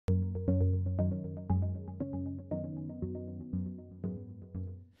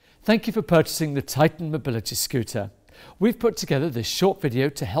Thank you for purchasing the Titan Mobility Scooter. We've put together this short video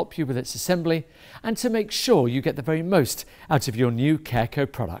to help you with its assembly and to make sure you get the very most out of your new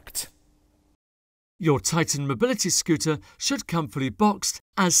CareCo product. Your Titan Mobility Scooter should come fully boxed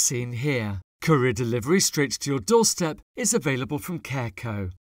as seen here. Courier delivery straight to your doorstep is available from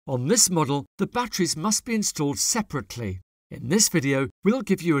CareCo. On this model, the batteries must be installed separately. In this video, we'll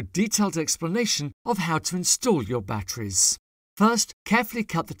give you a detailed explanation of how to install your batteries. First, carefully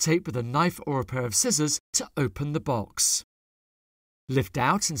cut the tape with a knife or a pair of scissors to open the box. Lift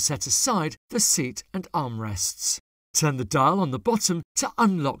out and set aside the seat and armrests. Turn the dial on the bottom to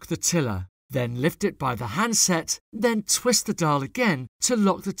unlock the tiller. Then lift it by the handset, then twist the dial again to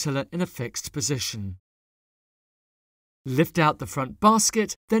lock the tiller in a fixed position. Lift out the front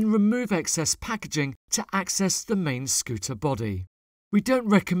basket, then remove excess packaging to access the main scooter body. We don't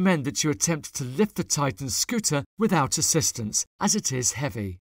recommend that you attempt to lift the Titan scooter without assistance, as it is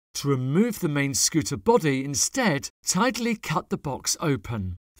heavy. To remove the main scooter body instead, tidily cut the box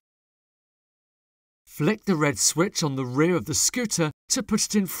open. Flick the red switch on the rear of the scooter to put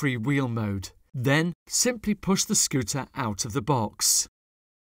it in freewheel mode. Then simply push the scooter out of the box.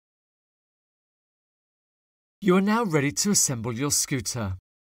 You are now ready to assemble your scooter.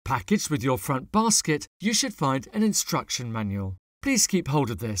 Packaged with your front basket, you should find an instruction manual. Please keep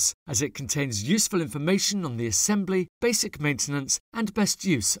hold of this, as it contains useful information on the assembly, basic maintenance and best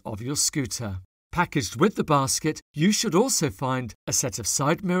use of your scooter. Packaged with the basket, you should also find a set of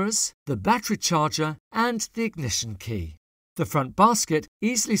side mirrors, the battery charger and the ignition key. The front basket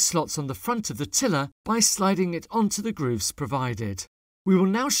easily slots on the front of the tiller by sliding it onto the grooves provided. We will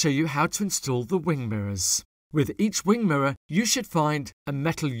now show you how to install the wing mirrors. With each wing mirror, you should find a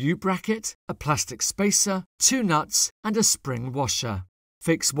metal U-bracket, a plastic spacer, 2 nuts and a spring washer.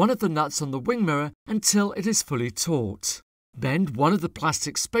 Fix one of the nuts on the wing mirror until it is fully taut. Bend one of the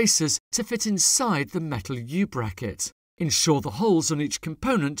plastic spacers to fit inside the metal U-bracket. Ensure the holes on each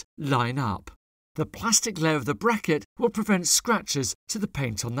component line up. The plastic layer of the bracket will prevent scratches to the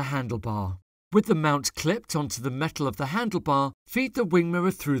paint on the handlebar. With the mount clipped onto the metal of the handlebar, feed the wing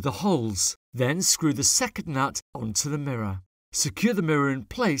mirror through the holes. Then screw the second nut onto the mirror. Secure the mirror in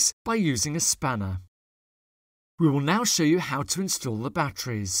place by using a spanner. We will now show you how to install the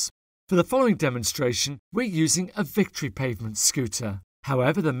batteries. For the following demonstration, we're using a Victory Pavement scooter.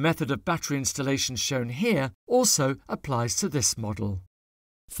 However, the method of battery installation shown here also applies to this model.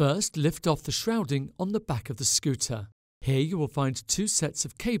 First, lift off the shrouding on the back of the scooter. Here you will find 2 sets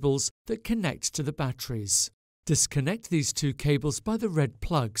of cables that connect to the batteries. Disconnect these 2 cables by the red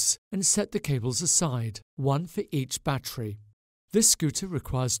plugs and set the cables aside, one for each battery. This scooter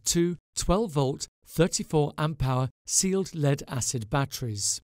requires 2 12-volt 34 amp-hour sealed lead-acid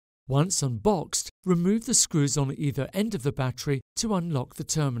batteries. Once unboxed, remove the screws on either end of the battery to unlock the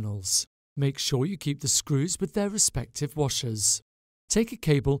terminals. Make sure you keep the screws with their respective washers. Take a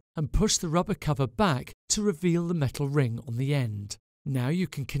cable and push the rubber cover back to reveal the metal ring on the end. Now you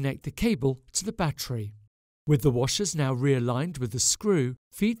can connect the cable to the battery. With the washers now realigned with the screw,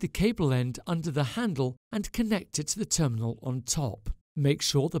 feed the cable end under the handle and connect it to the terminal on top. Make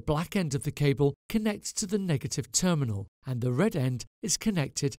sure the black end of the cable connects to the negative terminal and the red end is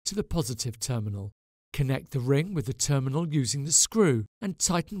connected to the positive terminal. Connect the ring with the terminal using the screw and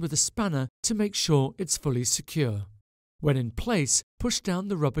tighten with a spanner to make sure it's fully secure. When in place, push down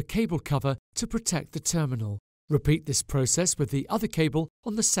the rubber cable cover to protect the terminal. Repeat this process with the other cable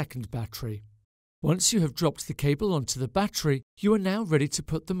on the second battery. Once you have dropped the cable onto the battery, you are now ready to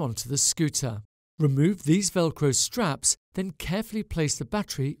put them onto the scooter. Remove these Velcro straps, then carefully place the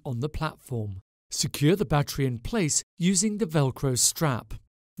battery on the platform. Secure the battery in place using the Velcro strap.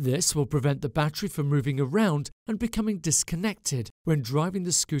 This will prevent the battery from moving around and becoming disconnected when driving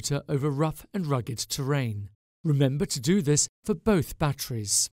the scooter over rough and rugged terrain. Remember to do this for both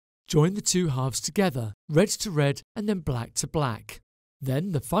batteries. Join the 2 halves together, red to red and then black to black.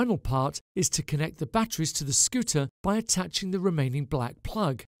 Then the final part is to connect the batteries to the scooter by attaching the remaining black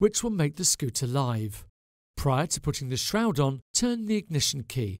plug, which will make the scooter live. Prior to putting the shroud on, turn the ignition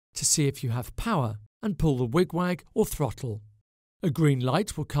key to see if you have power and pull the wigwag or throttle. A green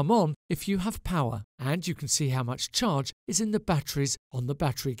light will come on if you have power and you can see how much charge is in the batteries on the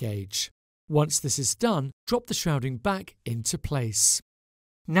battery gauge. Once this is done, drop the shrouding back into place.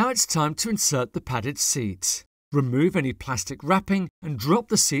 Now it's time to insert the padded seat. Remove any plastic wrapping and drop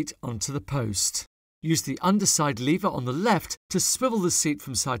the seat onto the post. Use the underside lever on the left to swivel the seat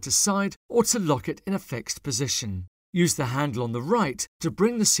from side to side or to lock it in a fixed position. Use the handle on the right to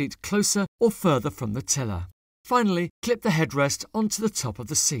bring the seat closer or further from the tiller. Finally, clip the headrest onto the top of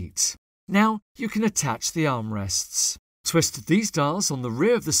the seat. Now you can attach the armrests. Twist these dials on the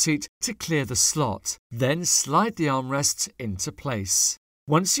rear of the seat to clear the slot, then slide the armrests into place.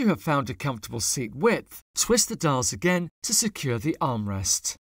 Once you have found a comfortable seat width, twist the dials again to secure the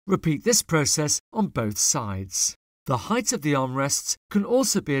armrest. Repeat this process on both sides. The height of the armrests can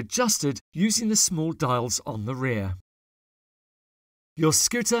also be adjusted using the small dials on the rear. Your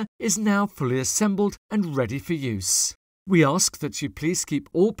scooter is now fully assembled and ready for use. We ask that you please keep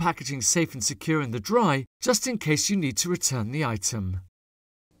all packaging safe and secure in the dry, just in case you need to return the item.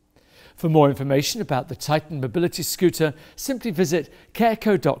 For more information about the Titan Mobility Scooter, simply visit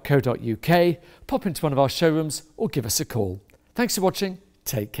careco.co.uk, pop into one of our showrooms or give us a call. Thanks for watching.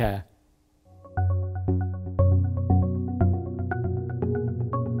 Take care.